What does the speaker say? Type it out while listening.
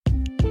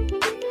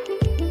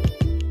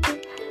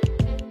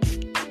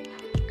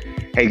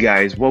Hey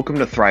guys, welcome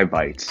to Thrive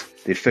Bites,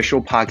 the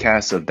official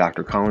podcast of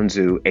Dr. Colin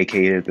Zhu,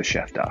 aka the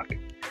Chef Doc.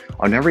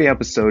 On every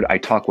episode, I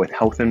talk with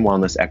health and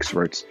wellness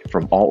experts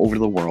from all over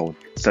the world,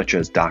 such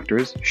as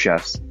doctors,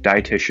 chefs,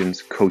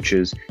 dietitians,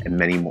 coaches, and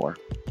many more.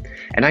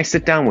 And I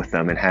sit down with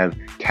them and have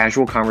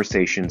casual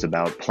conversations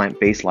about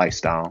plant-based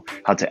lifestyle,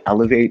 how to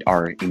elevate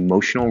our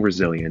emotional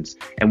resilience,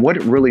 and what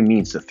it really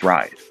means to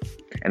thrive.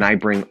 And I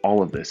bring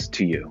all of this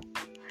to you.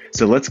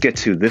 So let's get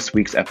to this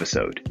week's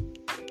episode.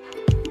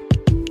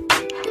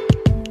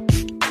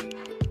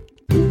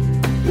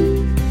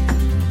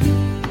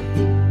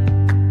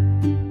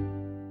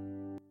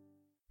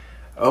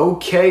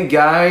 Okay,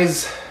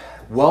 guys,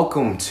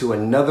 welcome to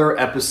another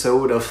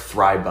episode of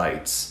Thrive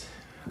Bites.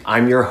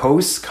 I'm your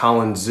host,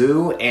 Colin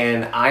Zhu,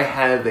 and I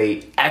have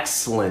an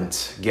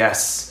excellent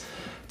guest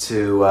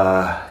to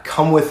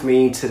come with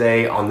me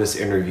today on this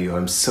interview.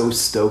 I'm so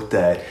stoked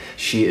that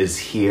she is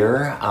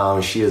here.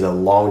 She is a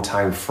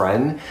longtime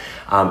friend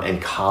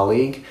and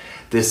colleague.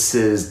 This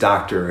is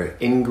Dr.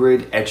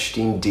 Ingrid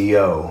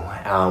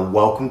Etchting-Dio.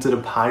 Welcome to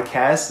the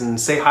podcast and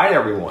say hi to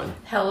everyone.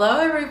 Hello,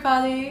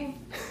 everybody.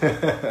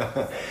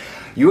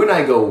 You and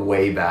I go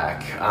way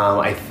back.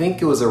 I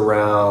think it was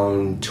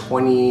around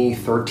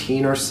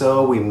 2013 or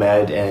so. We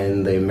met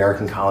in the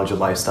American College of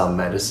Lifestyle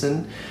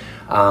Medicine.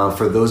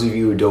 For those of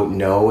you who don't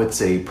know,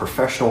 it's a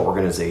professional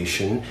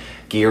organization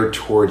geared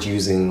towards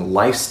using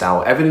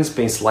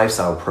evidence-based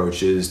lifestyle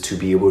approaches to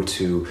be able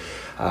to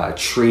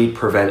treat,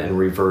 prevent, and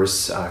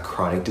reverse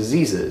chronic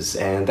diseases.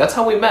 And that's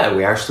how we met.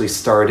 We actually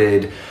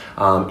started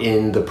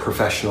in the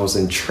professionals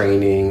in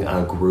training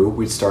group.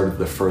 We started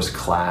the first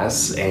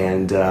class,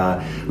 and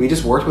we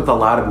just worked with a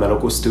lot of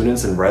medical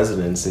students and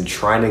residents and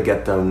trying to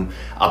get them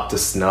up to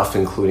snuff,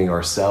 including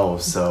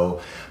ourselves.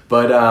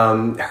 But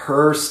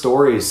her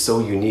story is so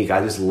unique.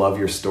 I just love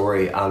your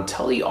story.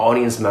 Tell the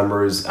audience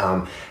members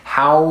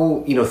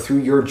how, through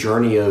your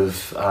journey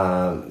of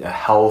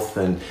health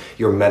and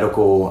your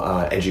medical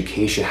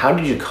education, how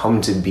did you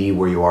come to be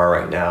where you are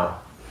right now?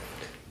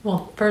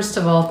 Well, first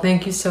of all,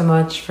 thank you so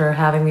much for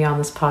having me on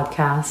this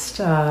podcast.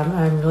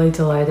 I'm really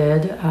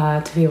delighted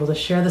to be able to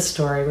share the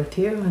story with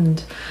you.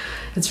 And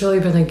it's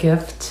really been a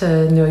gift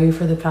to know you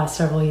for the past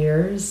several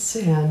years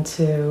and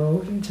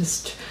to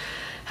just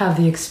have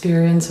the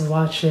experience of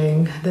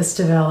watching this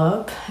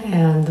develop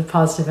and the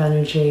positive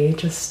energy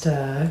just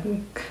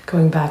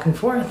going back and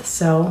forth.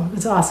 So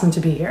it's awesome to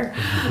be here.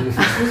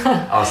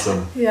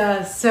 Awesome.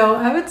 Yeah. So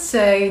I would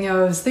say, I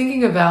was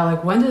thinking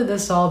about when did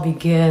this all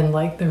begin,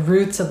 the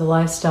roots of the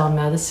lifestyle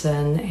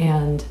medicine.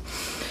 And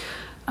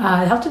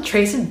I'd have to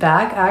trace it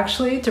back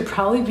actually to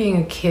probably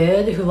being a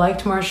kid who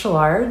liked martial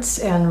arts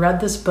and read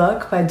this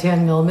book by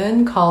Dan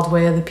Millman called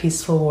Way of the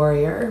Peaceful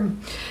Warrior.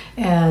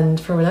 And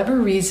for whatever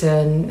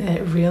reason,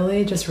 it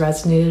really just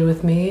resonated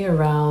with me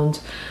around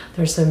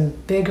there's some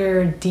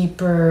bigger,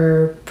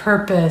 deeper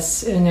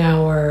purpose in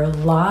our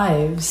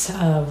lives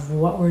of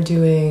what we're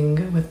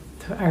doing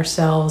with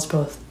ourselves,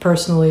 both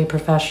personally,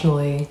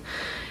 professionally.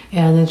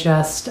 And it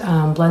just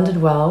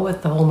blended well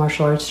with the whole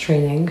martial arts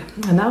training.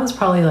 And that was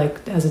probably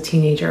as a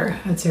teenager.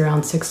 I'd say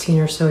around 16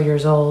 or so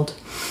years old.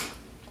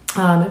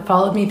 It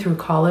followed me through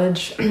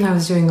college. I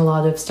was doing a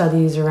lot of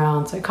studies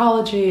around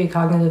psychology,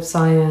 cognitive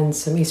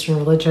science, some Eastern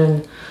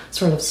religion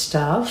sort of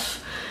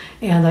stuff.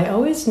 And I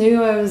always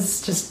knew I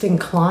was just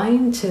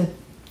inclined to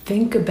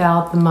think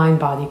about the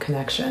mind-body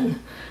connection.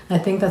 And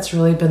I think that's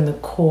really been the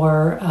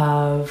core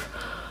of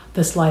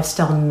this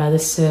lifestyle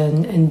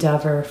medicine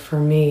endeavor for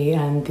me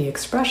and the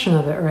expression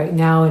of it right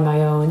now in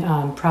my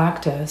own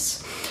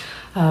practice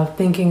of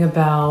thinking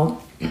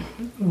about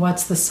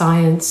what's the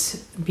science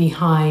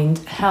behind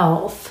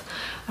health,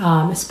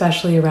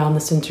 especially around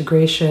this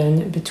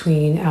integration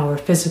between our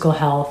physical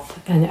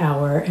health and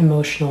our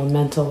emotional and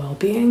mental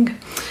well-being.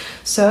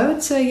 So I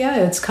would say,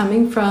 it's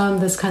coming from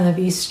this kind of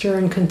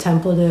Eastern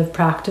contemplative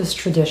practice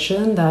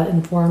tradition that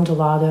informed a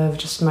lot of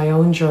just my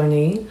own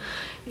journey.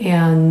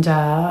 And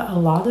a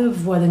lot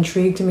of what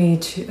intrigued me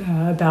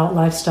about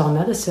lifestyle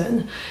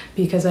medicine,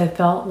 because I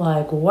felt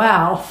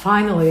wow,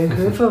 finally a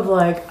group of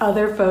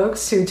other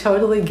folks who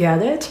totally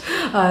get it.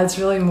 It's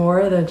really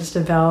more than just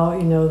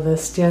about, the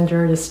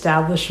standard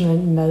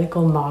establishment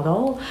medical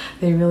model.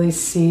 They really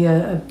see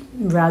a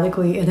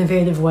radically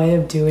innovative way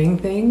of doing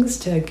things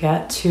to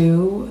get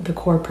to the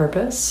core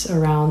purpose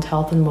around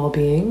health and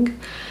well-being.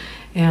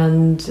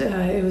 And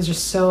it was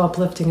just so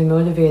uplifting and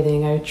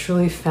motivating. I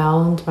truly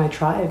found my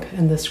tribe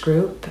in this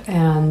group,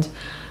 and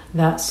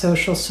that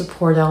social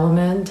support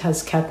element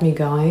has kept me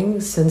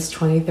going since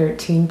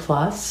 2013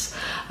 plus,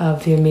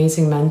 of the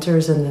amazing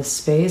mentors in this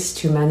space,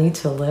 too many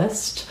to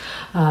list.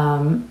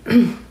 And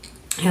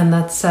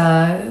that's,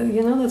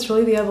 that's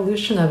really the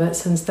evolution of it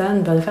since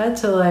then. But if I had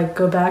to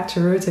go back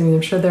to roots, I'm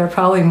sure there are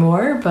probably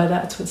more, but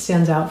that's what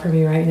stands out for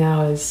me right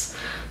now is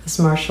this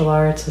martial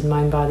arts and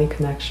mind-body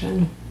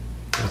connection.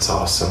 That's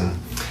awesome.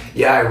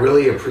 Yeah, I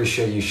really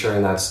appreciate you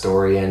sharing that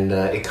story. And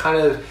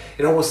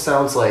it almost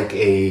sounds like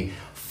a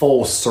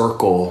full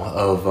circle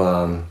of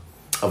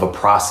a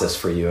process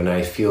for you. And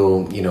I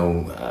feel,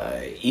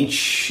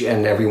 each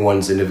and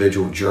everyone's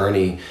individual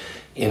journey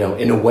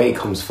in a way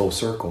comes full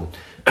circle.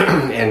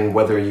 And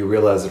whether you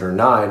realize it or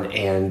not,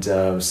 and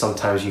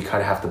sometimes you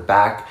kind of have to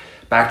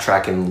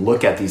backtrack and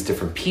look at these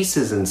different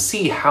pieces and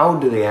see how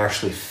do they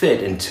actually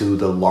fit into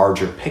the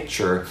larger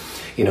picture,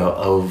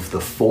 of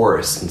the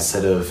forest,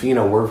 instead of,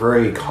 we're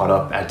very caught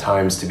up at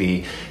times to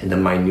be in the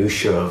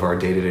minutia of our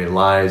day-to-day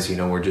lives.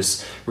 We're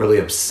just really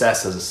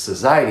obsessed as a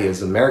society,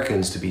 as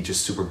Americans, to be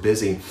just super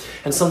busy.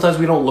 And sometimes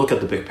we don't look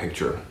at the big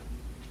picture.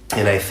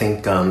 And I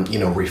think,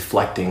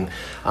 reflecting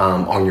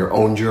on your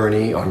own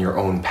journey, on your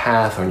own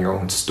path, on your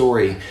own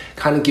story,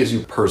 kind of gives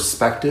you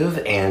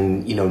perspective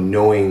and,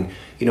 knowing,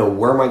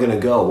 where am I going to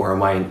go? Where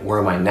am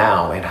I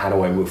now? And how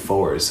do I move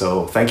forward?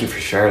 So thank you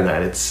for sharing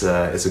that. It's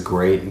a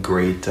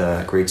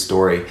great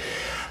story.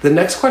 The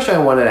next question I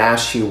wanted to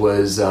ask you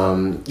was,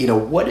 I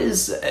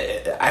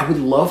would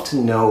love to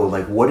know,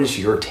 what is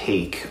your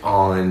take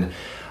on,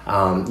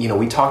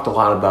 we talked a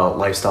lot about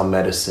lifestyle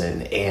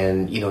medicine,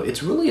 and,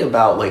 it's really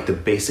about the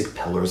basic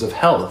pillars of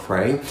health,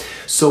 right?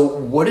 So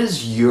what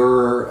is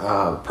your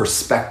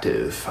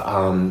perspective,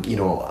 on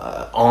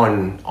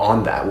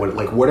that?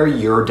 What are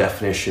your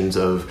definitions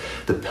of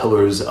the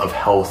pillars of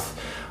health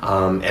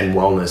and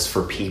wellness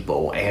for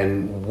people?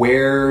 And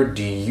where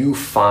do you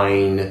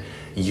find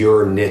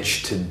your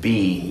niche to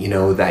be,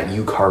 that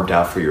you carved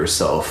out for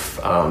yourself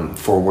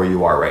for where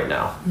you are right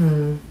now?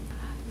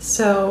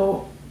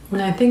 So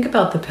when I think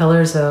about the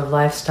pillars of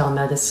lifestyle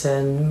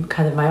medicine,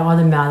 kind of my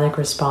automatic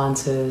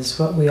response is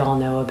what we all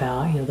know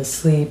about, the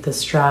sleep, the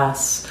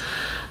stress,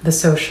 the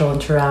social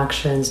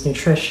interactions,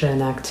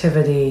 nutrition,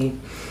 activity,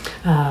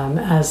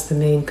 as the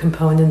main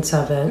components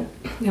of it.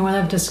 And what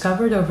I've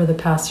discovered over the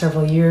past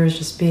several years,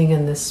 just being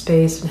in this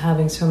space and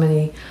having so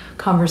many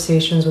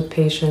conversations with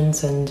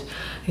patients and,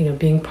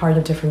 being part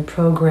of different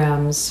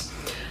programs,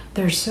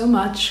 there's so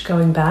much,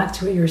 going back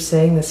to what you were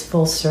saying, this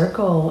full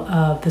circle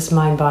of this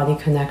mind-body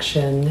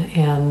connection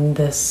and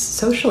this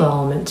social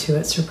element to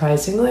it,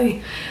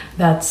 surprisingly,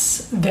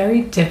 that's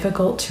very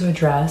difficult to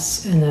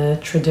address in a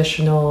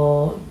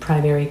traditional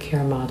primary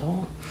care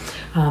model.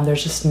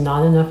 There's just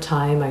not enough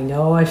time. I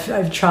know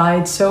I've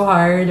tried so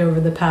hard over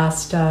the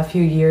past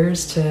few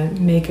years to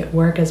make it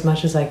work as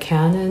much as I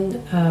can in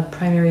a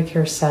primary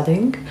care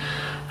setting.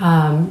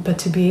 But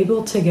to be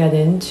able to get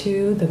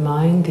into the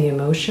mind, the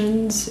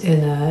emotions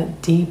in a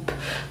deep,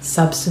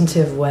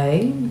 substantive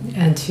way,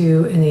 and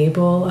to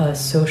enable a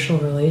social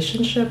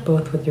relationship,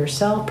 both with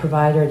yourself,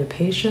 provider, to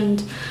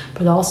patient,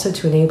 but also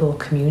to enable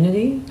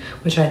community,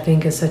 which I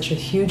think is such a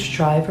huge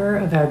driver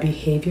of our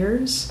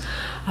behaviors.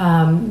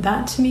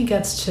 That to me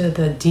gets to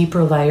the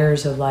deeper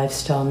layers of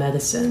lifestyle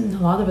medicine.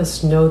 A lot of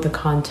us know the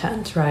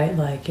content, right?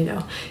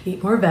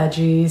 Eat more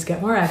veggies,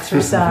 get more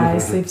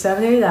exercise, sleep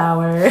 7-8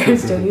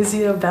 hours, don't use,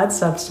 bad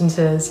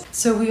substances.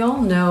 So we all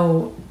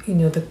know,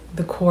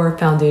 the core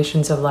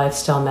foundations of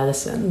lifestyle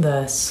medicine: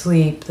 the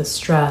sleep, the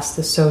stress,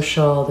 the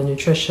social, the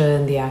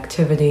nutrition, the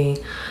activity,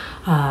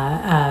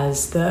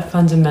 as the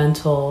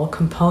fundamental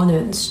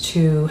components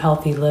to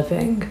healthy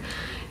living.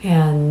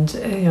 And,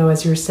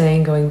 as you're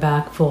saying, going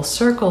back full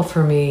circle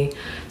for me,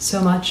 so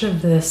much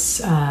of this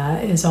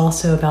is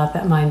also about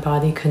that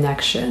mind-body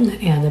connection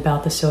and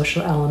about the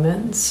social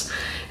elements.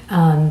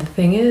 The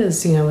thing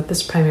is, with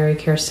this primary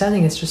care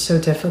setting, it's just so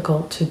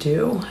difficult to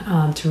do,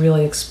 to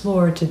really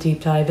explore, to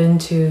deep dive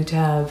into, to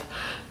have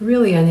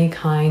really any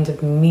kind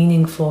of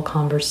meaningful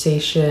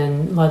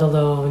conversation, let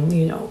alone,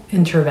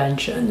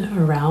 intervention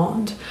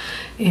around.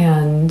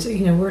 And,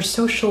 we're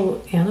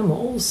social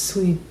animals.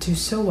 We do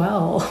so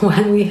well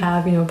when we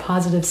have,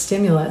 positive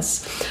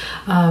stimulus.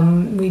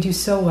 We do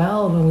so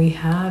well when we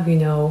have,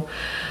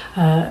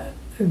 a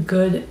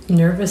good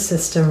nervous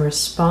system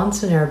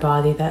response in our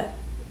body that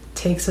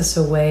takes us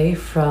away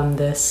from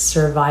this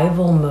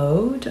survival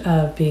mode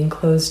of being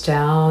closed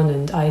down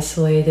and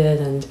isolated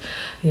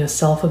and,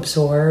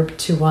 self-absorbed,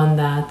 to one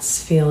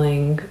that's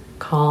feeling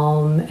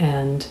calm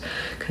and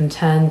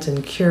content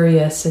and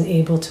curious and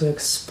able to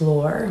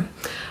explore.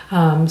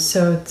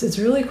 So it's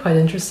really quite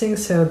interesting.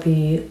 So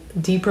the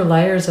deeper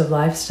layers of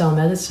lifestyle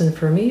medicine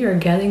for me are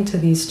getting to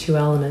these two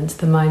elements: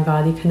 the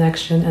mind-body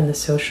connection and the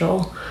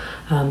social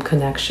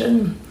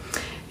connection.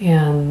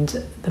 And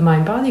the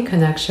mind-body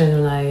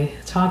connection, when I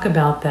talk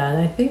about that,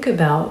 I think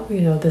about,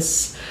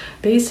 this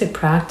basic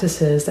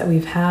practices that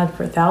we've had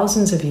for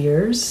thousands of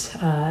years.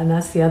 And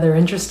that's the other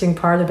interesting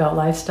part about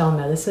lifestyle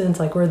medicine. It's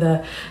like we're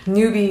the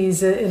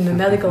newbies in the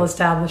medical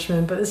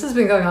establishment, but this has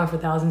been going on for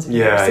thousands of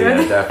years.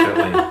 Yeah,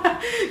 definitely.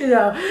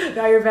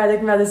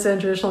 Ayurvedic medicine,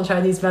 traditional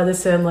Chinese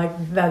medicine,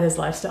 that is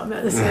lifestyle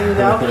medicine,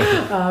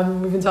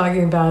 We've been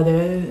talking about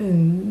it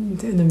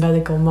in the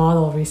medical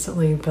model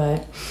recently,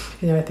 but,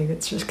 I think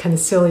it's just kind of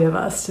silly of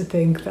us to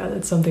think that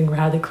it's something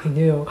radically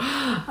new.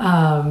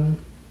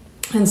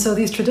 And so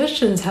these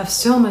traditions have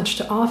so much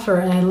to offer,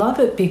 and I love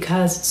it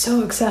because it's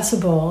so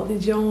accessible. You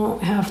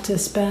don't have to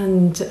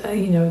spend,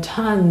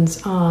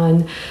 tons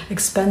on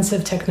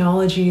expensive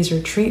technologies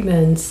or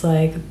treatments.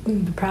 Like,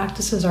 the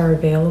practices are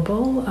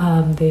available.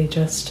 They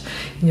just,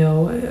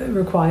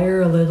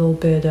 require a little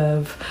bit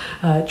of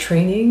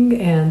training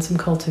and some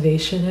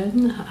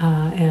cultivation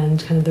and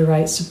kind of the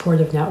right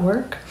supportive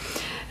network.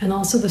 And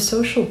also the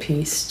social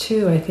piece,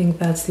 too. I think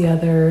that's the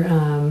other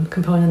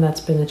component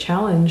that's been a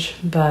challenge.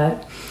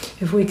 But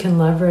if we can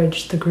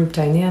leverage the group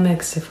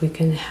dynamics, if we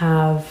can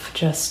have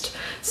just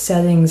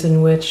settings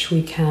in which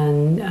we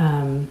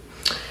can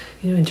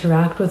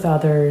interact with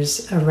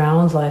others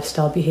around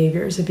lifestyle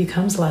behaviors, it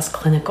becomes less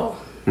clinical.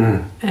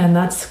 And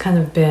that's kind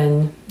of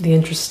been the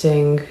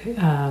interesting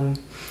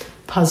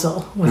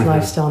puzzle with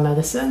lifestyle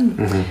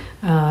medicine.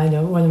 I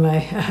know one of my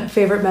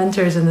favorite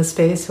mentors in the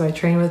space, who I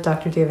trained with,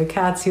 Dr. David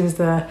Katz, he was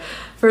the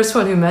first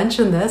one who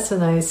mentioned this,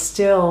 and I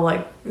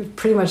still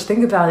pretty much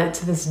think about it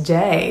to this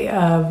day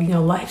of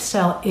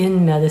lifestyle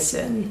in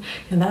medicine.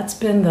 And that's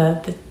been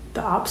the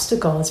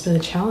obstacle. It's been a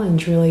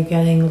challenge, really,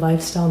 getting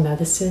lifestyle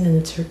medicine in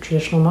its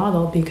traditional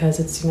model,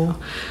 because it's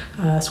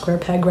square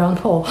peg round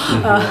hole.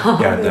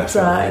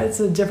 It's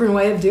a different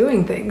way of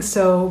doing things.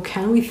 So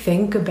can we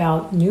think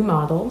about new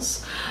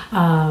models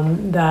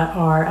that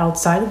are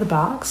outside of the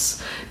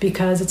box,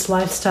 because it's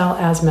lifestyle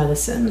as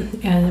medicine,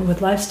 and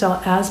with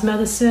lifestyle as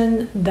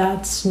medicine,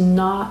 that's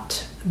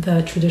not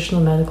the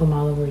traditional medical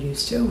model we're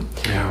used to.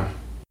 Yeah.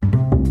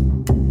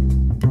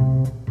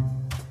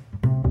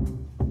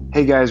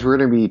 Hey guys, we're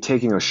going to be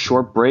taking a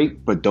short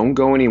break, but don't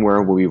go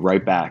anywhere. We'll be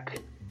right back.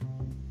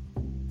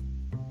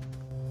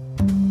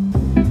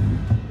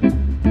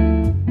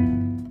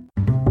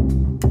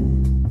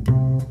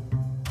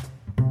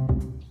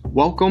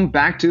 Welcome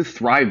back to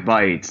Thrive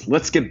Bites.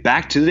 Let's get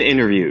back to the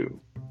interview.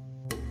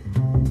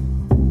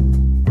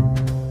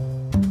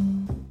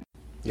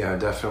 Yeah,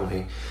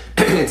 definitely.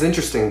 It's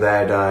interesting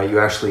that you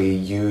actually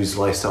use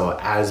lifestyle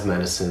as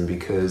medicine,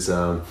 because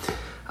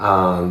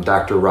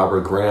Dr.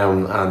 Robert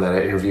Graham, that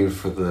I interviewed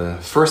for the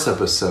first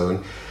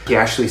episode, he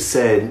actually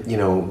said,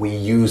 we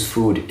use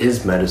food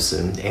is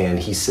medicine. And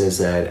he says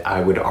that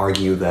I would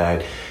argue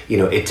that,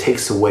 it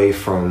takes away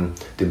from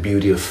the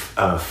beauty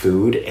of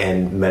food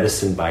and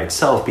medicine by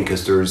itself,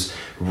 because there's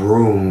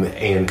room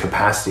and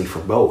capacity for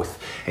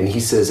both. And he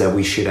says that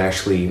we should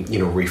actually,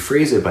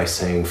 rephrase it by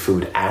saying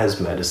food as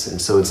medicine.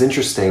 So it's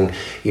interesting,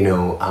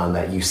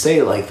 that you say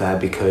it like that,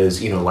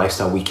 because,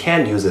 lifestyle, we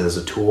can use it as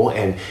a tool,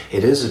 and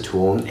it is a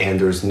tool, and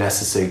there's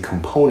necessary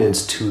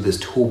components to this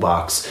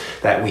toolbox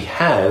that we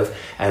have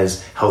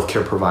as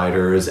healthcare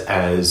providers,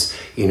 as,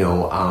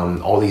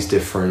 all these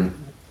different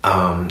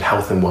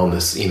health and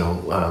wellness,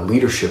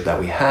 leadership that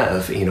we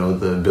have,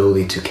 the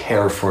ability to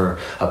care for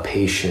a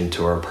patient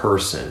or a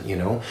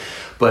person,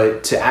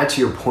 But to add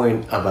to your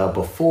point about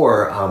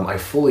before, I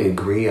fully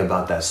agree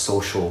about that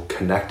social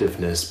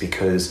connectiveness,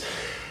 because,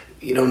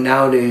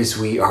 nowadays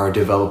we are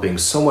developing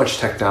so much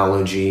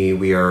technology.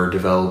 We are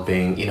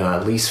developing,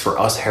 at least for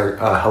us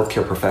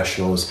healthcare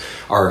professionals,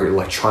 our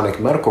electronic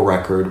medical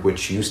record,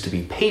 which used to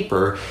be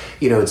paper,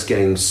 it's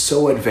getting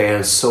so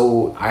advanced,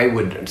 so I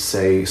would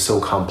say so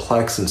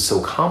complex and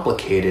so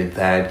complicated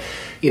that,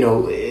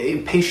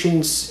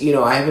 patients,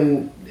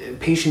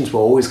 patients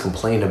will always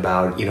complain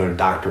about, a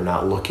doctor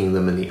not looking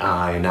them in the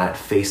eye and not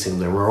facing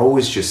them. We're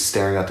always just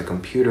staring at the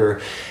computer.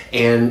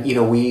 And,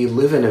 we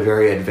live in a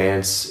very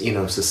advanced,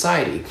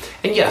 society.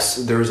 And yes,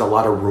 there's a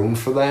lot of room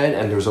for that,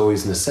 and there's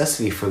always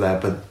necessity for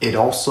that. But it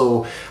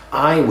also,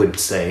 I would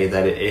say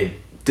that it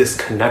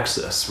disconnects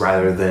us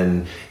rather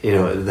than,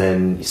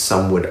 than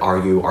some would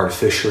argue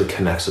artificially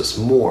connects us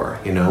more,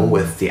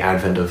 with the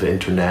advent of the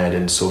internet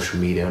and social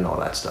media and all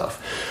that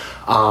stuff.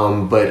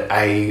 But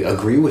I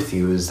agree with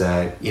you is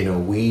that,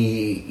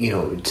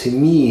 to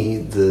me,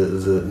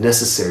 the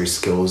necessary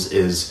skills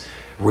is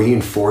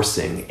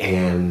reinforcing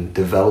and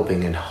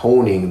developing and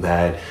honing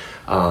that,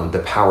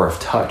 the power of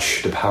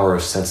touch, the power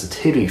of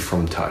sensitivity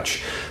from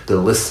touch, the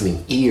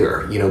listening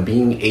ear,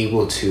 being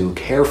able to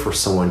care for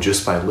someone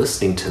just by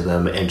listening to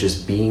them and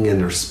just being in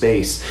their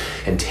space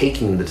and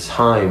taking the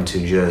time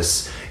to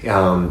just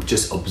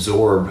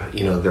absorb,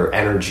 their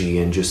energy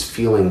and just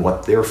feeling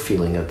what they're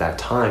feeling at that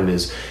time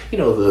is,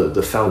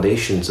 the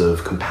foundations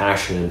of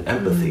compassion and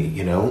empathy,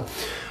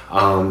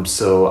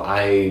 So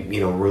I,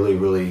 really,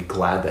 really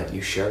glad that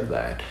you shared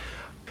that.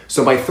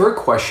 So my third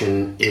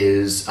question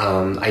is,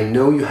 I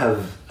know you have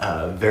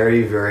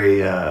very, very,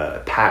 you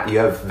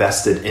have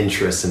vested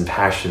interests and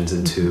passions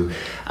into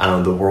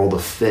the world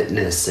of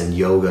fitness and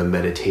yoga and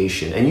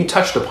meditation. And you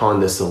touched upon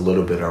this a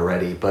little bit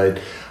already, but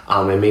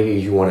and maybe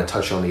you want to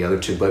touch on the other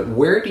two, but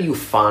where do you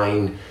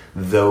find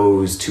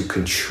those to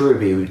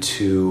contribute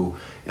to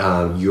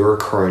your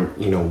current,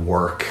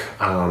 work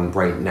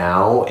right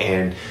now?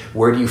 And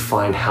where do you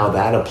find how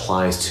that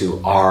applies to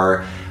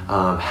our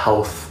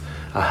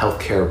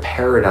healthcare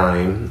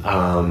paradigm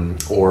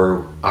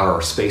or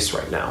our space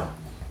right now?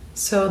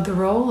 So the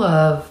role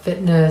of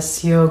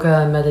fitness,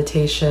 yoga, and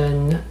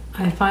meditation,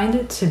 I find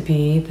it to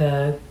be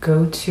the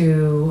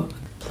go-to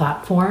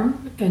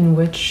platform in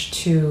which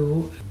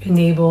to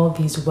enable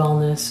these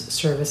wellness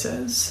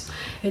services.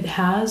 It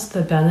has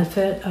the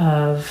benefit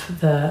of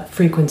the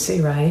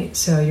frequency, right?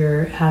 So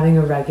you're having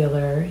a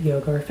regular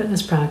yoga or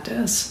fitness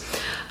practice.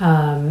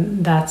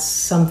 That's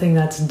something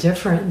that's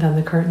different than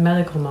the current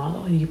medical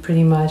model. You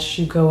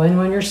go in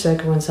when you're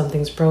sick or when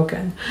something's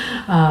broken.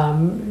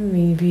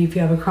 Maybe if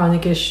you have a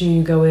chronic issue,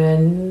 you go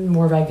in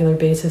more regular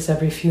basis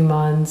every few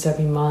months,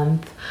 every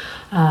month.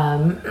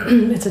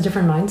 It's a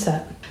different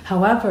mindset.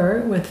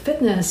 However, with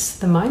fitness,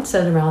 the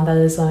mindset around that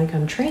is like,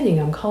 I'm training,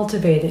 I'm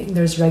cultivating,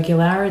 there's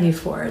regularity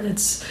for it.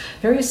 It's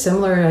very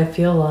similar, I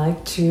feel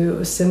like, to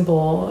a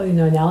simple,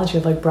 analogy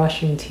of like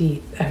brushing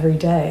teeth every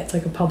day. It's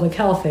like a public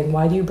health thing.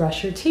 Why do you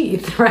brush your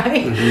teeth,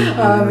 right?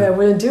 I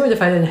wouldn't do it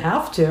if I didn't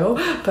have to,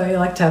 but I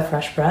like to have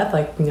fresh breath,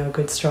 like,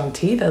 good strong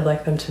teeth. I'd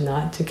like them to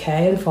not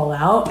decay and fall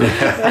out.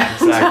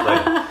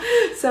 Exactly.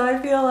 So I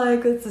feel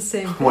like it's the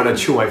same thing. Want to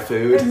chew my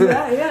food?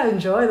 Yeah,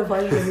 enjoy the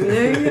pleasure of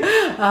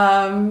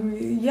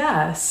eating.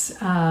 Yes,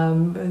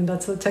 and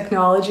that's a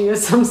technology of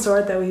some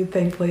sort that we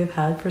thankfully have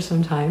had for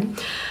some time.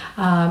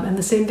 And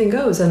the same thing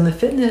goes. And the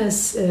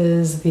fitness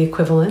is the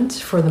equivalent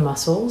for the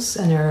muscles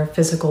and our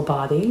physical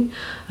body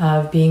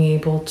of being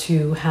able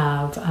to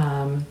have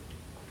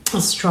a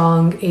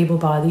strong, able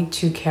body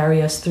to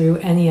carry us through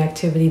any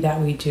activity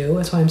that we do.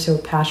 That's why I'm so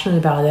passionate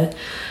about it,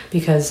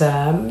 because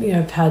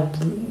I've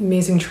had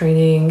amazing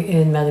training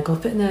in medical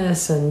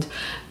fitness and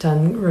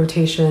done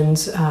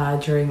rotations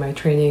during my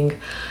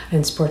training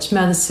in sports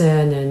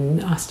medicine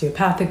and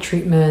osteopathic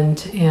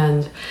treatment,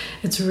 and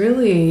it's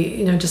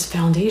really just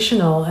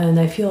foundational. And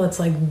I feel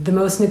it's like the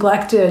most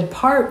neglected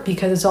part,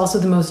 because it's also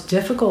the most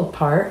difficult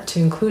part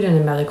to include in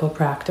a medical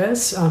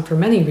practice for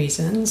many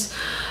reasons.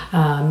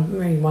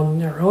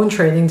 Our own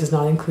training does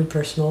not include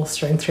personal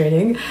strength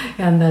training,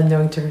 and then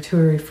knowing who to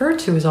refer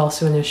to is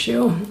also an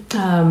issue.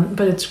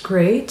 But it's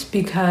great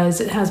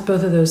because it has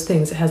both of those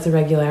things. It has the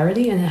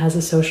regularity and it has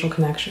a social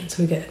connection.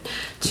 So we get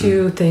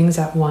two things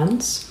at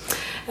once.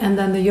 And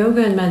then the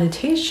yoga and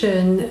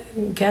meditation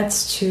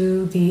gets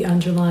to the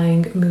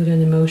underlying mood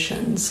and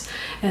emotions.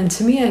 And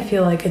to me, I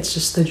feel like it's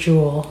just the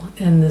jewel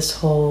in this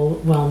whole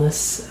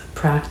wellness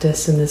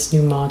practice in this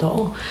new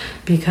model,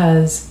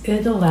 because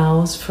it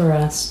allows for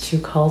us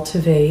to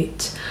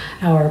cultivate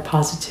our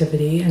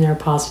positivity and our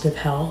positive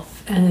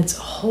health. And it's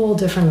a whole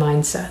different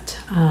mindset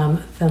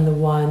than the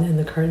one in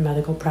the current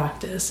medical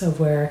practice of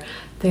where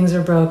things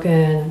are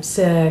broken, I'm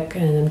sick,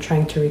 and I'm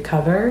trying to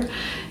recover.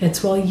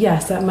 It's, well,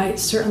 yes, that might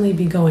certainly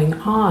be going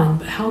on,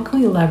 but how can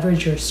we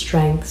leverage your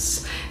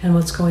strengths and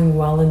what's going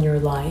well in your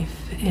life?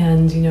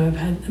 And, I've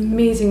had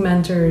amazing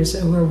mentors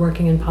who are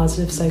working in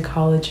positive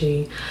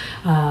psychology.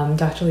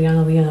 Dr.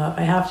 Liana Leonov,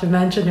 I have to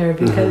mention her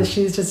because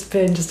she's just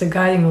been a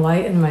guiding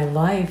light in my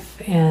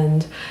life.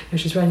 And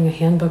she's writing a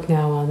handbook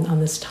now on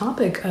this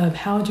topic of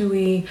how do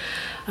we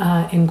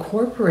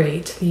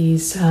incorporate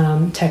these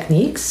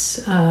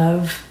techniques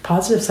of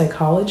positive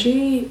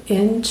psychology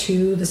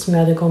into this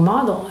medical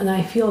model. And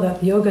I feel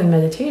that yoga and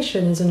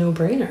meditation is a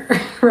no-brainer,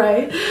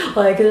 right?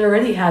 Like, it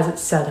already has it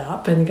set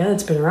up. And again,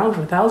 it's been around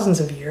for thousands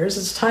of years.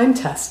 It's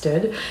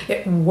time-tested.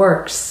 It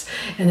works.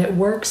 And it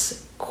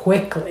works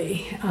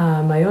quickly.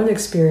 My own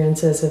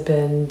experiences have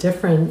been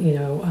different,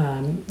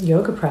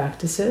 yoga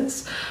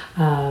practices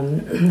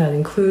that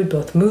include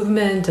both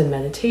movement and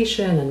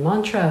meditation and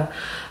mantra.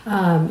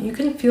 You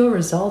can feel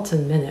results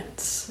in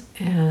minutes.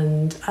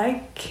 And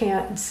I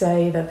can't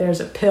say that there's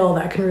a pill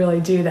that can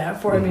really do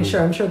that for me.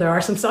 I'm sure there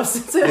are some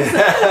substances,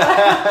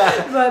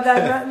 but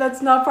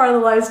that's not part of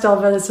the lifestyle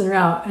medicine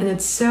route. And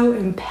it's so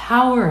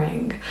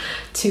empowering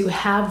to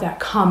have that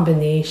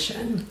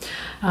combination.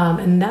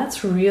 And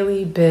that's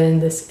really been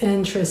this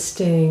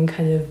interesting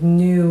kind of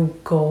new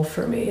goal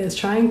for me, is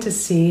trying to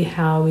see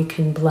how we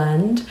can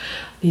blend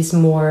these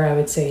more, I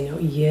would say,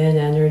 yin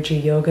energy,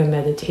 yoga,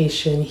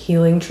 meditation,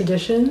 healing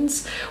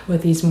traditions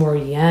with these more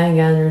yang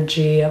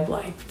energy of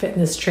like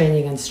fitness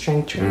training and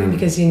strength training,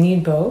 because you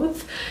need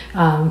both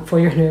for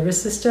your nervous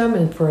system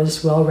and for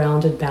this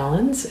well-rounded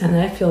balance. And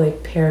I feel they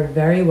pair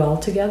very well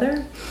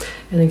together.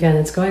 And again,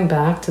 it's going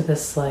back to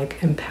this like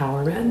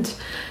empowerment.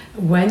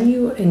 When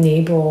you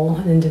enable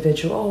an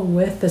individual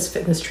with this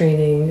fitness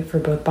training for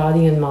both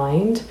body and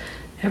mind,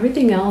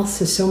 everything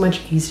else is so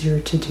much easier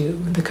to do.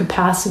 The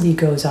capacity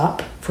goes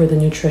up for the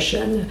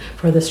nutrition,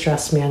 for the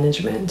stress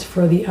management,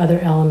 for the other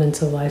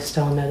elements of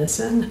lifestyle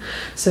medicine.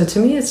 So to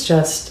me, it's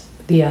just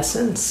the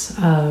essence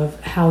of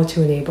how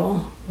to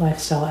enable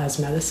lifestyle as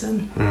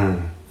medicine.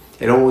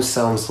 It almost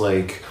sounds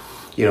like,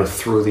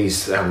 through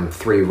these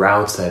three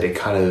routes that it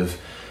kind of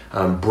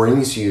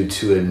brings you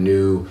to a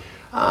new,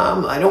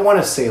 I don't want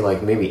to say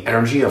like maybe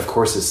energy. Of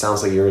course, it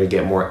sounds like you're going to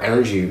get more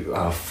energy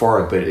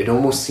for it, but it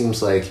almost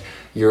seems like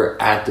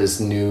you're at this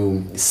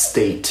new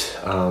state,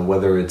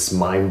 whether it's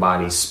mind,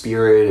 body,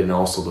 spirit, and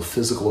also the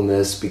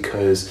physicalness,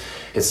 because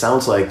it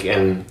sounds like,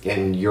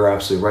 and you're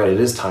absolutely right, it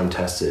is time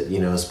tested,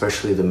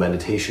 especially the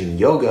meditation and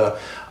yoga.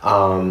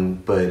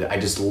 But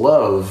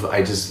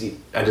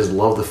just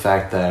love the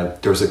fact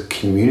that there's a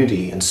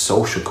community and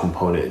social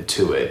component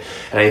to it.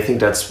 And I think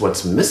that's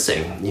what's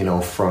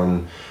missing,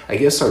 from, I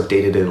guess, our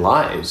day-to-day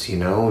lives, I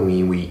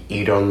mean, we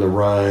eat on the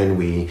run,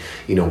 we,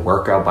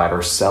 work out by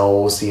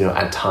ourselves,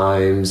 at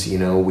times,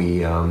 we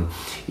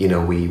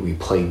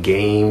play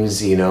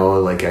games,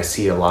 like I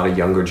see a lot of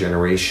younger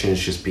generations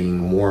just being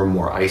more and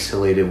more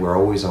isolated. We're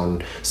always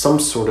on some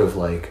sort of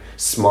like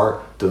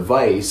smart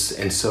device.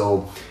 And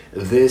so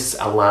this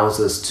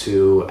allows us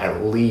to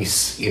at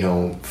least,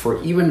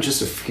 for even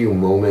just a few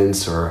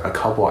moments or a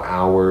couple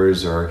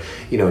hours or,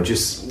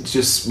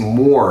 just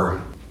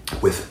more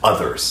with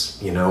others,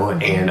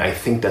 and I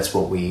think that's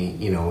what we,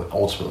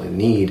 ultimately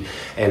need.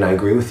 And I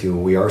agree with you.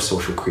 We are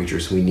social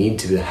creatures. We need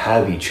to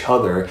have each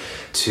other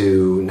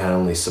to not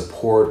only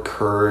support,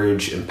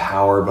 encourage,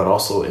 empower, but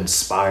also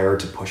inspire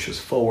to push us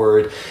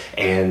forward.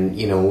 And,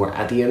 we're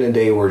at the end of the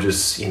day, we're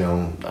just,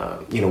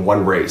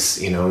 one race,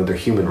 the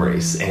human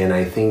race. And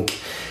I think,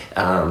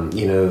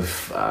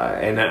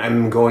 and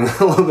I'm going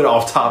a little bit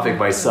off topic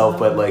myself,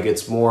 but like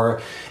it's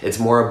more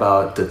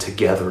about the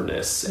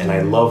togetherness. And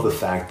I love the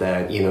fact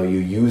that, you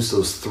use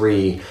those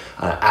three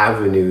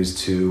avenues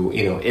to,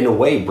 in a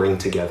way bring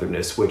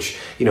togetherness, which,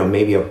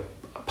 maybe a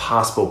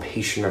possible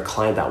patient or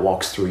client that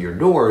walks through your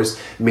doors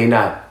may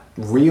not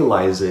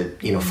realize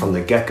it, from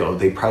the get-go.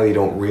 They probably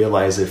don't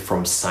realize it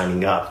from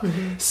signing up,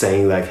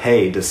 saying like,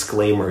 hey,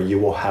 disclaimer, you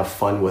will have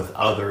fun with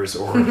others,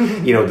 or,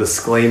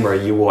 disclaimer,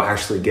 you will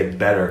actually get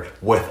better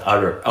with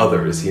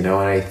others, and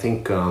I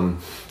think,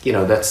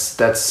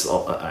 that's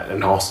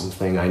an awesome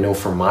thing. I know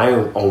from my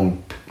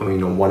own,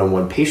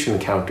 one-on-one patient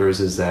encounters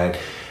is that,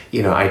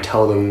 I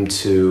tell them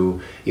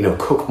to,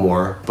 cook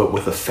more, but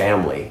with a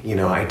family.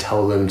 I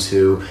tell them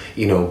to,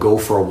 go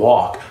for a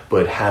walk,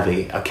 but have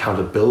a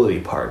accountability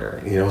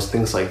partner,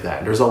 things like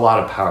that. There's a lot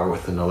of power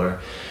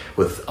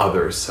with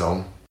others,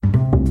 so.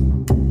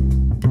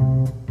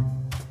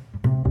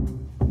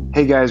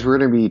 Hey guys, we're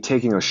going to be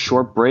taking a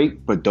short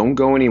break, but don't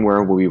go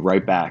anywhere. We'll be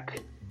right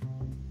back.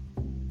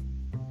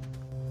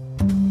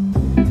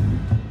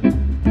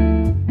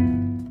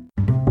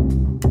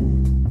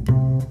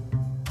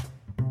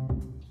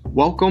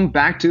 Welcome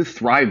back to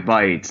Thrive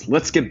Bites.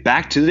 Let's get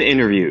back to the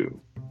interview.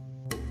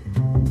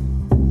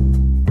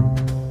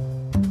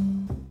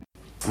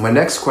 My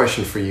next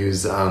question for you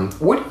is,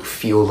 what do you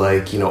feel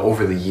like,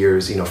 over the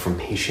years, from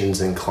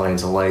patients and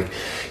clients alike,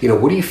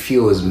 what do you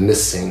feel is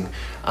missing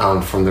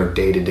from their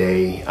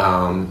day-to-day,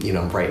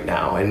 right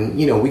now? And,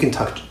 you can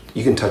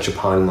touch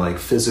upon like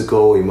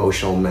physical,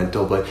 emotional,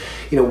 mental, but,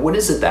 what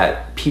is it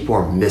that people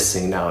are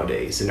missing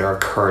nowadays in our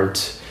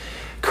current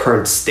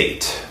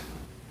state?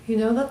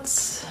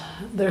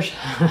 There's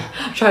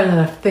I'm trying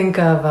to think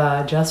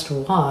of just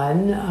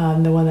one,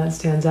 the one that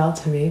stands out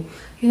to me.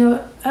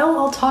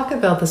 I'll talk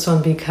about this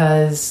one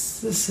because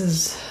this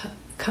is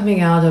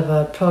coming out of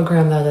a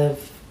program that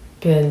I've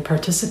been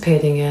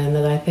participating in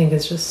that I think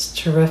is just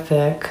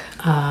terrific.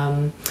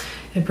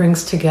 It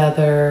brings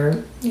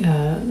together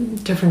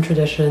different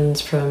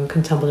traditions from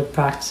contemplative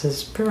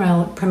practices,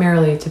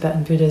 primarily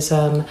Tibetan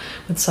Buddhism,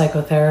 with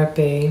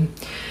psychotherapy.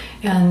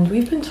 And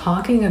we've been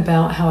talking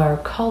about how our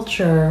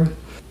culture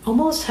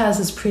almost has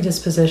this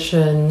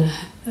predisposition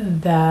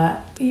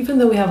that even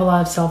though we have a lot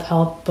of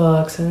self-help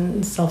books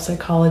and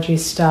self-psychology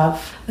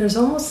stuff, there's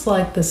almost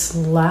like this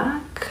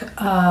lack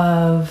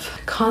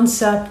of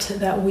concept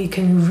that we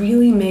can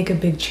really make a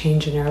big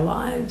change in our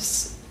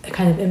lives,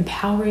 kind of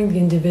empowering the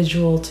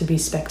individual to be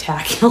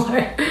spectacular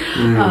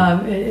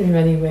in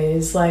many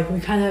ways. Like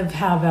we kind of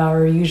have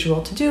our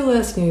usual to-do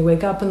list and you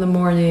wake up in the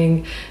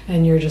morning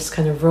and you're just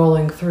kind of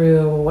rolling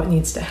through what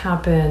needs to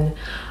happen.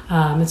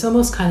 It's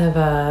almost kind of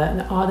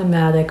an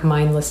automatic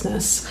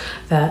mindlessness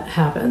that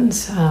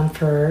happens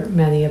for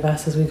many of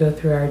us as we go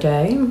through our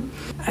day.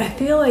 I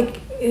feel like,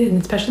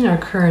 especially in our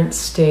current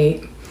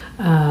state,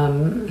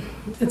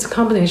 it's a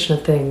combination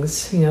of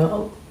things.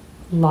 A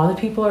lot of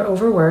people are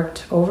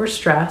overworked,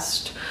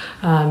 overstressed.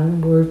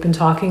 We've been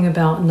talking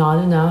about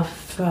not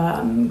enough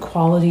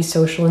quality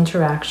social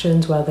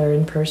interactions, whether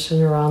in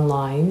person or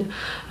online,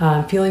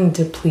 feeling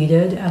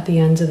depleted at the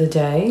end of the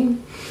day.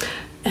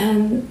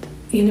 And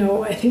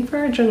I think for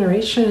our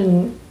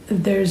generation,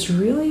 there's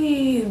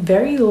really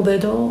very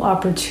little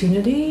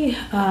opportunity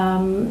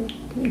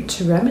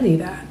to remedy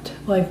that.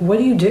 Like, what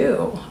do you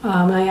do?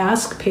 I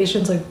ask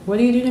patients, like, what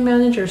do you do to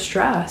manage your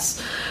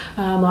stress?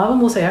 A lot of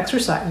them will say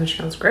exercise, which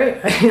sounds great.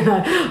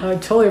 I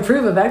totally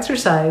approve of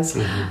exercise.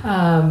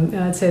 And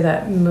I'd say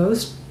that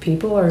most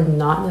people are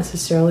not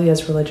necessarily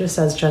as religious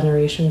as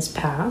generations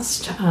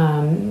past,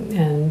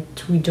 and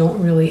we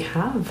don't really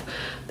have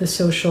the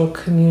social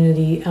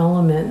community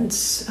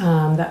elements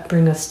that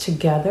bring us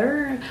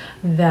together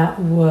that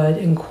would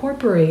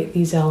incorporate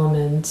these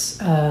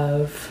elements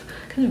of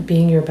kind of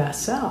being your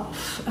best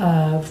self,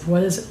 of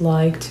what is it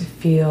like to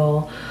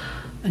feel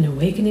an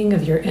awakening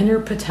of your inner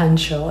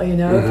potential.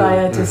 If I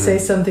had to say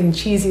something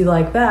cheesy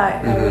like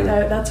that,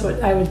 that's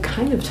what I would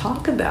kind of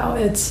talk about.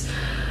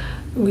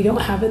 We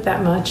don't have it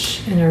that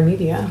much in our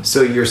media.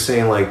 So you're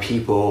saying like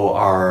people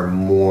are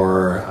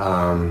more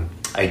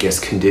I guess,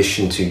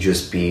 conditioned to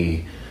just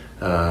be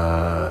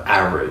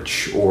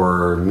average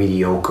or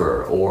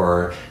mediocre,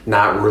 or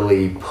not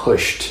really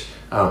pushed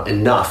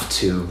enough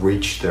to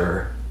reach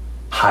their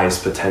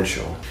highest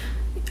potential.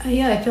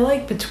 Yeah, I feel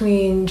like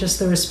between just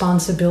the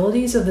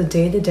responsibilities of the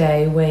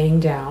day-to-day weighing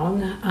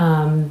down,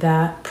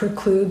 that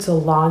precludes a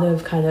lot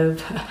of kind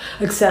of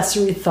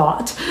accessory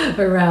thought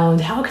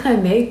around how can I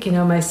make,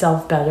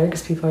 myself better,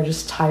 because people are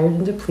just tired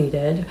and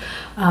depleted.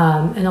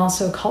 And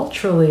also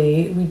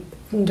culturally,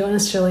 we don't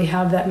necessarily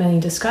have that many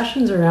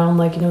discussions around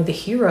the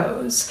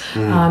heroes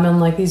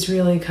and these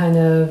really kind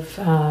of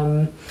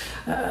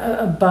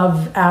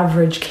above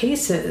average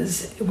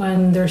cases,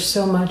 when there's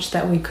so much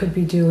that we could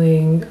be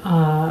doing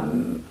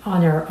on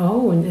our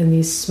own in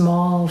these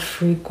small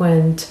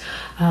frequent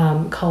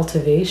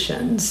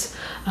cultivations,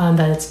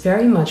 that it's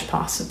very much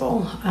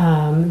possible,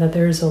 that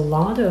there's a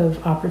lot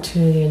of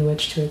opportunity in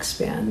which to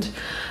expand.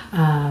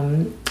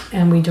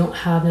 And we don't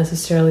have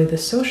necessarily the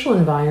social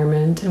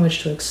environment in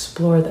which to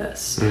explore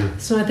this.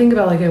 So I think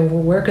about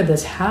where could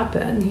this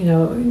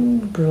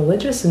happen?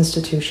 Religious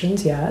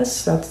institutions,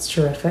 yes, that's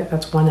terrific.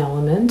 That's one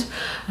element.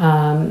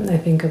 I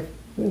think of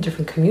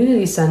different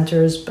community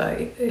centers, but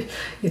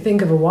you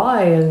think of a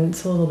Y and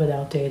it's a little bit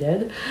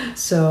outdated.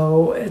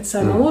 So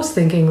I'm almost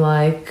thinking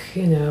a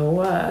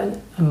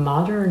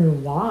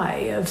modern Y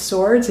of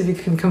sorts, if you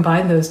can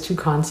combine those two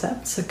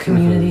concepts, a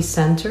community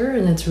center,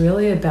 and it's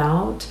really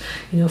about,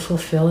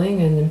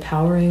 fulfilling and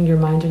empowering your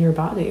mind and your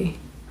body.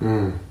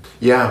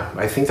 Yeah,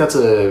 I think that's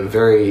a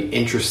very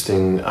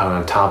interesting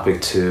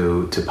topic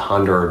to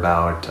ponder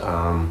about,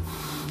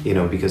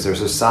 because our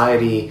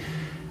society,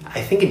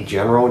 I think in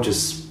general,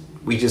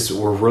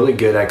 we're really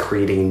good at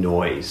creating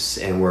noise,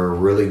 and we're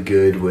really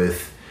good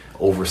with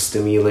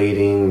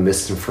overstimulating,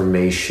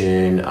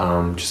 misinformation,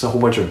 just a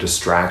whole bunch of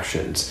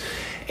distractions.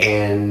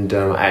 And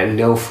I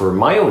know for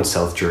my own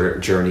self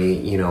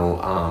journey,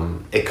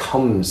 it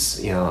comes,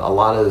 a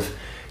lot of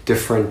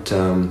different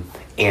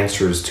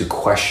answers to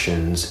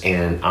questions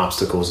and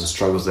obstacles and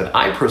struggles that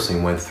I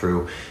personally went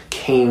through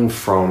came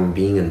from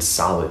being in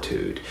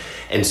solitude.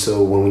 And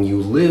so when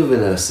you live in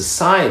a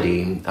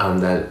society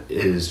that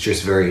is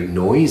just very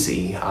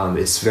noisy,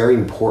 it's very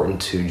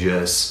important to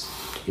just,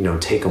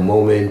 take a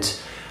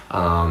moment,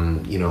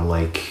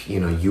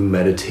 you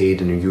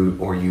meditate and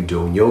you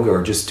doing yoga,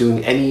 or just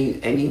doing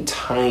any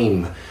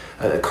time,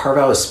 carve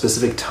out a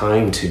specific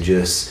time to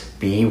just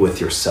be with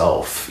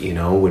yourself,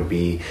 would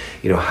be,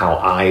 how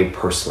I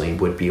personally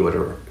would be able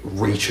to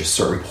reach a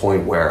certain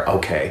point where,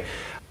 okay,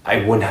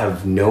 I wouldn't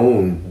have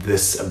known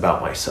this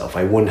about myself.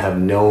 I wouldn't have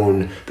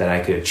known that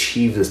I could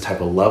achieve this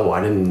type of level. I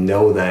didn't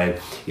know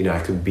that, I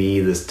could be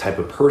this type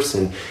of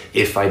person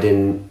if I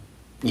didn't,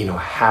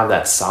 have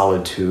that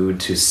solitude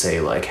to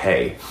say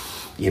hey,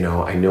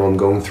 I know I'm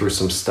going through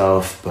some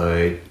stuff,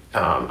 but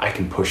I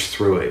can push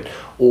through it.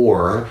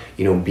 Or,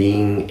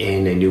 being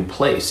in a new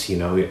place,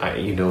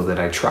 that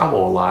I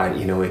travel a lot,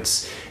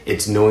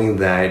 it's knowing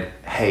that,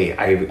 hey,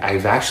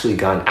 I've actually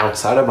gone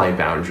outside of my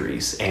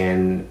boundaries,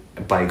 and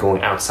by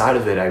going outside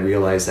of it, I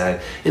realize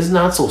that it's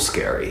not so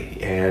scary,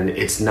 and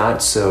it's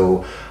not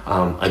so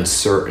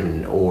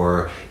uncertain,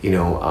 or,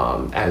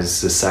 as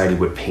society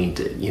would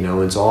paint it,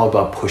 it's all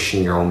about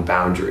pushing your own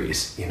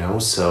boundaries,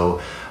 so.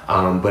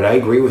 But I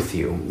agree with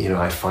you.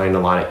 I find a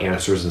lot of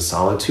answers in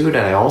solitude,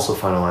 and I also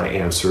find a lot of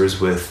answers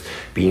with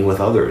being with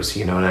others,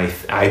 and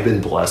I've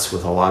been blessed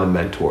with a lot of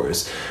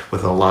mentors,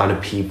 with a lot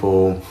of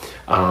people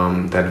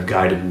that have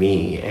guided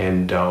me.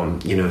 And,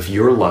 if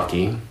you're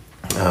lucky,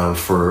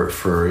 for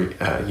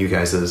you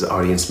guys as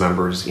audience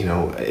members,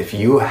 if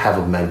you have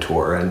a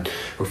mentor, or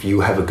if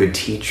you have a good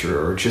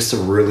teacher, or just a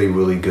really,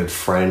 really good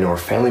friend or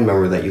family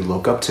member that you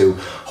look up to,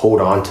 hold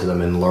on to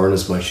them and learn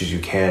as much as you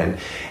can.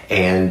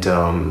 And,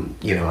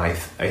 I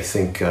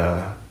think,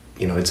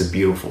 it's a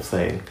beautiful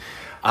thing.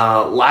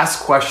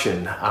 Last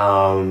question,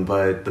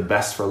 but the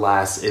best for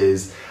last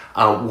is,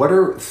 what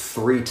are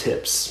 3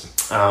 tips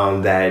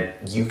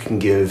that you can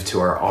give to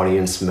our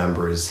audience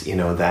members,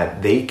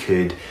 that they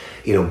could,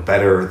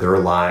 better their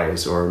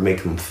lives or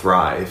make them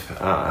thrive,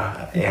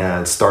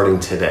 and starting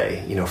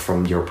today,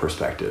 from your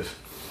perspective?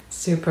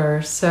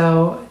 Super.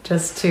 So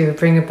just to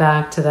bring it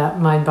back to that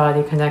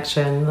mind-body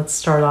connection, let's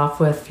start off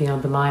with,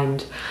 the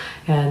mind.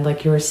 And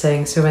like you were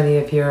saying, so many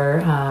of your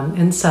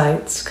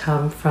insights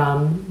come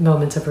from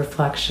moments of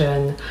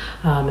reflection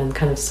and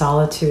kind of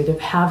solitude, of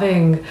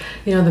having,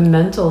 the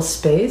mental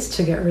space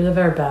to get rid of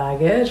our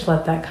baggage,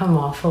 let that come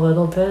off a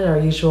little bit, our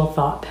usual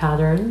thought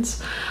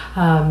patterns.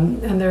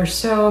 And there are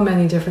so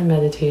many different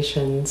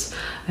meditations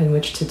in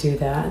which to do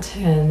that.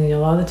 And, a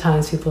lot of the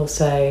times people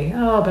say,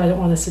 oh, but I don't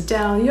want to sit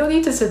down. You don't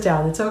need to sit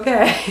down. It's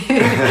okay. You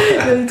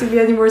don't need to be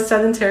any more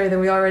sedentary than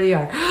we already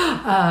are.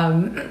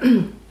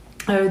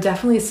 I would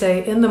definitely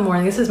say in the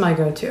morning, this is my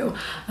go-to.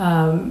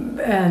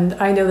 And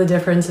I know the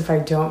difference if I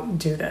don't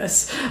do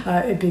this.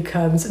 It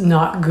becomes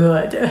not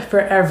good for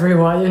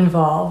everyone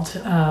involved.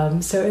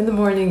 So in the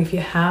morning, if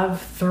you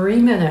have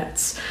 3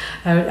 minutes,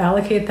 I would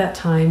allocate that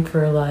time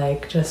for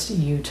like just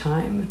you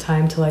time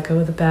to let go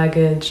of the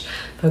baggage,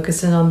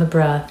 focus in on the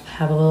breath,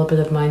 have a little bit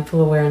of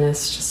mindful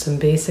awareness, just some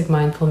basic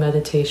mindful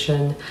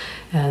meditation.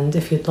 And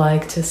if you'd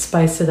like to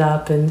spice it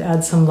up and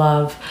add some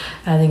love,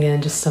 adding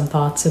in just some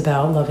thoughts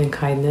about loving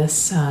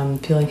kindness,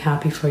 feeling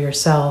happy for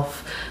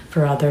yourself,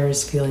 for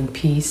others, feeling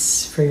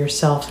peace for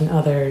yourself and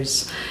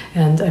others.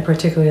 And I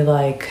particularly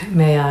like,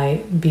 may I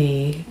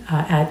be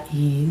at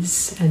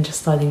ease, and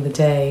just letting the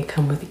day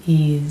come with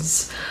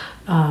ease.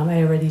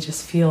 I already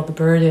just feel the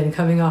burden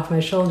coming off my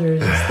shoulders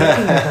just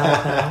thinking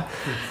about that.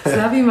 So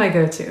that'd be my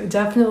go-to.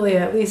 Definitely,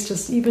 at least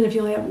just even if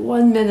you only have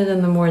 1 minute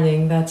in the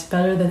morning, that's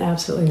better than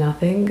absolutely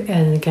nothing.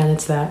 And again,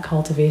 it's that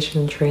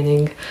cultivation and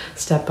training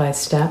step by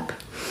step.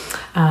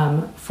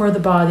 For the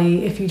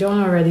body, if you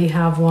don't already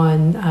have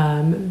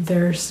one,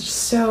 there's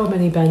so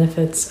many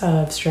benefits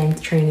of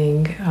strength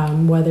training,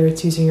 whether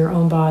it's using your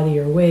own body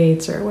or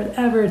weights or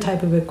whatever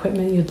type of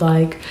equipment you'd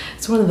like.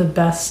 It's one of the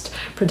best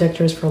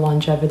predictors for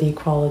longevity,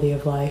 quality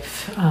of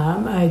life.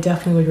 I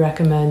definitely would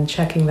recommend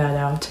checking that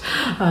out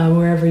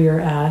wherever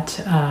you're at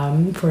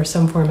for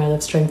some format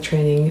of strength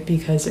training,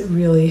 because it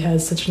really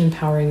has such an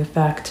empowering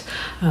effect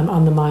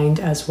on the mind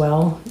as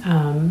well.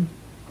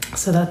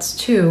 So that's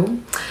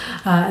 2.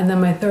 And then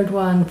my third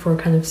one for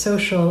kind of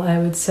social, I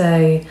would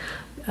say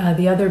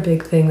the other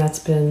big thing that's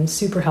been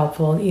super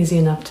helpful and easy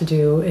enough to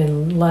do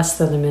in less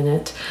than a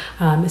minute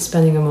is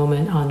spending a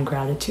moment on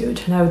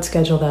gratitude. And I would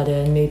schedule that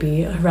in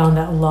maybe around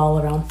that lull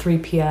around 3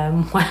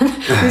 p.m. when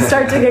we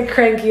start to get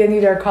cranky and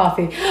need our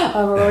coffee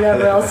or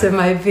whatever else it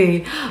might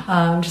be.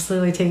 Just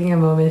literally taking a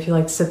moment, if you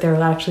like to sit there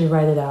and actually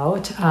write it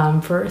out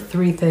for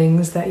 3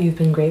 things that you've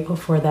been grateful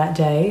for that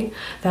day.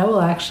 That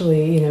will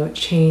actually,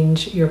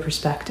 change your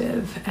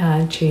perspective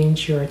and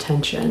change your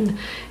attention.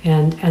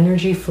 And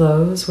energy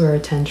flows where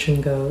attention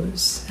goes.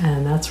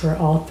 And that's where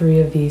all 3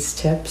 of these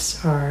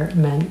tips are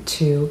meant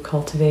to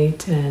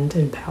cultivate and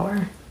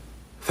empower.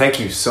 Thank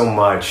you so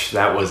much.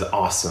 That was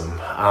awesome.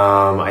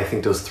 I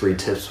think those 3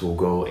 tips will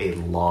go a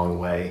long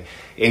way.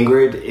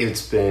 Ingrid,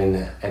 it's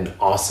been an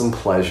awesome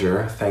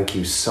pleasure. Thank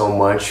you so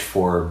much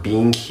for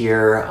being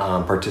here,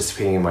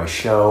 participating in my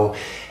show,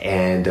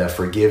 and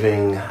for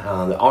giving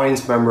the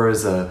audience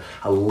members a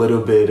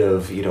little bit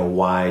of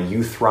why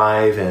you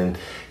thrive and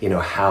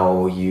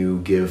how you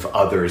give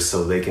others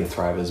so they can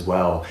thrive as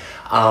well.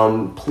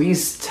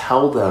 Please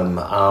tell them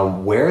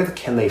where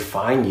can they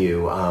find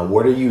you?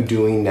 What are you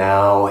doing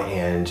now?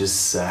 And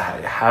just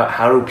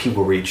how do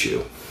people reach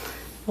you?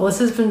 Well, this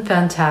has been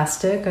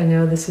fantastic. I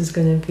know this is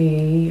going to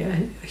be a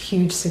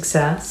huge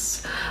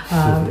success.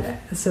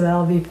 So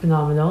that'll be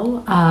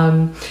phenomenal.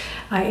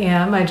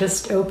 I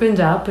just opened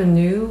up a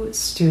new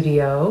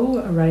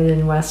studio right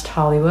in West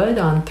Hollywood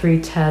on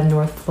 310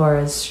 North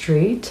Flores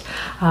Street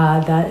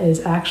that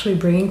is actually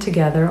bringing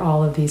together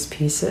all of these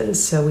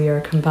pieces. So we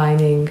are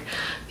combining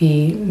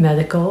the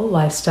medical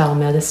lifestyle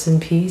medicine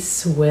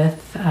piece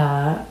with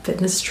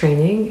fitness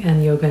training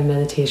and yoga and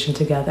meditation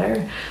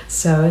together.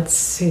 So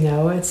it's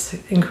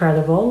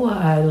incredible.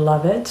 I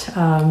love it.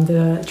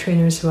 The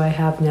trainers who I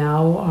have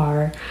now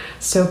are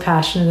so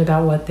passionate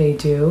about what they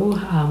do.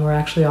 We're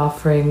actually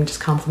offering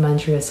just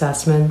complimentary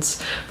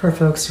assessments for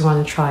folks who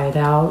want to try it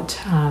out.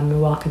 I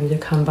welcome you to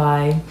come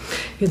by.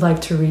 If you'd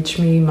like to reach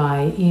me,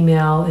 my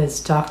email is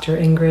Dr.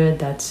 Ingrid,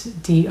 that's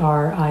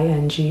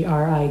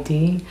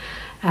DRINGRID,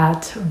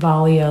 at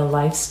Valia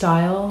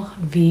Lifestyle,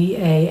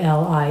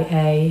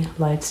 VALIA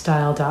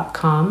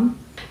lifestyle.com.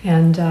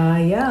 And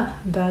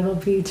that'll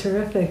be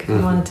terrific. If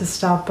you wanted to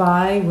stop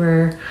by,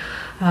 we're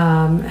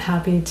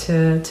happy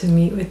to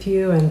meet with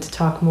you and to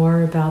talk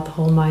more about the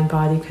whole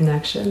mind-body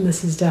connection.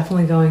 This is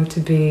definitely going to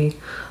be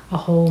a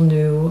whole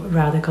new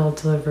radical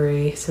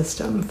delivery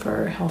system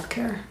for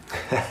healthcare.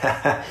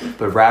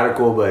 But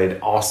radical,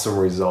 but awesome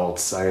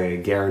results. I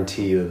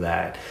guarantee you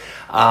that.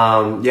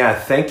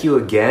 Thank you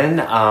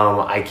again.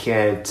 I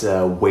can't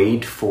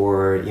wait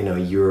for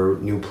your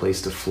new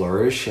place to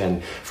flourish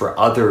and for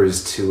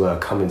others to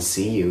come and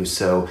see you.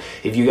 So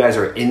if you guys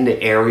are in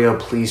the area,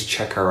 please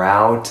check her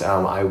out.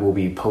 I will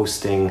be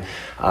posting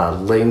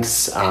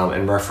links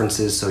and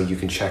references so you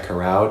can check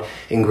her out.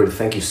 Ingrid,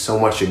 thank you so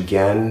much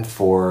again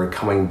for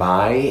coming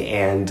by.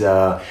 And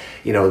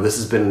this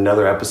has been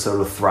another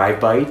episode of Thrive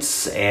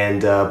Bites.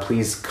 And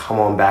please come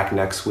on back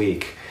next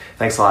week.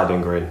 Thanks a lot,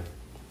 Ingrid.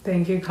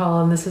 Thank you,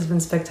 Colin. This has been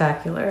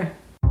spectacular.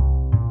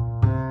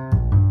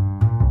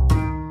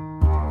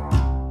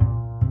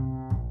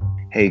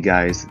 Hey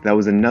guys, that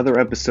was another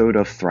episode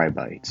of Thrive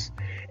Bites.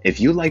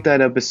 If you like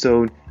that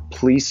episode,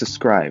 please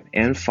subscribe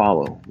and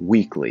follow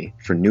weekly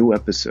for new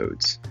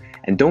episodes.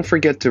 And don't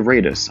forget to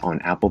rate us on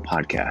Apple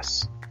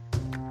Podcasts.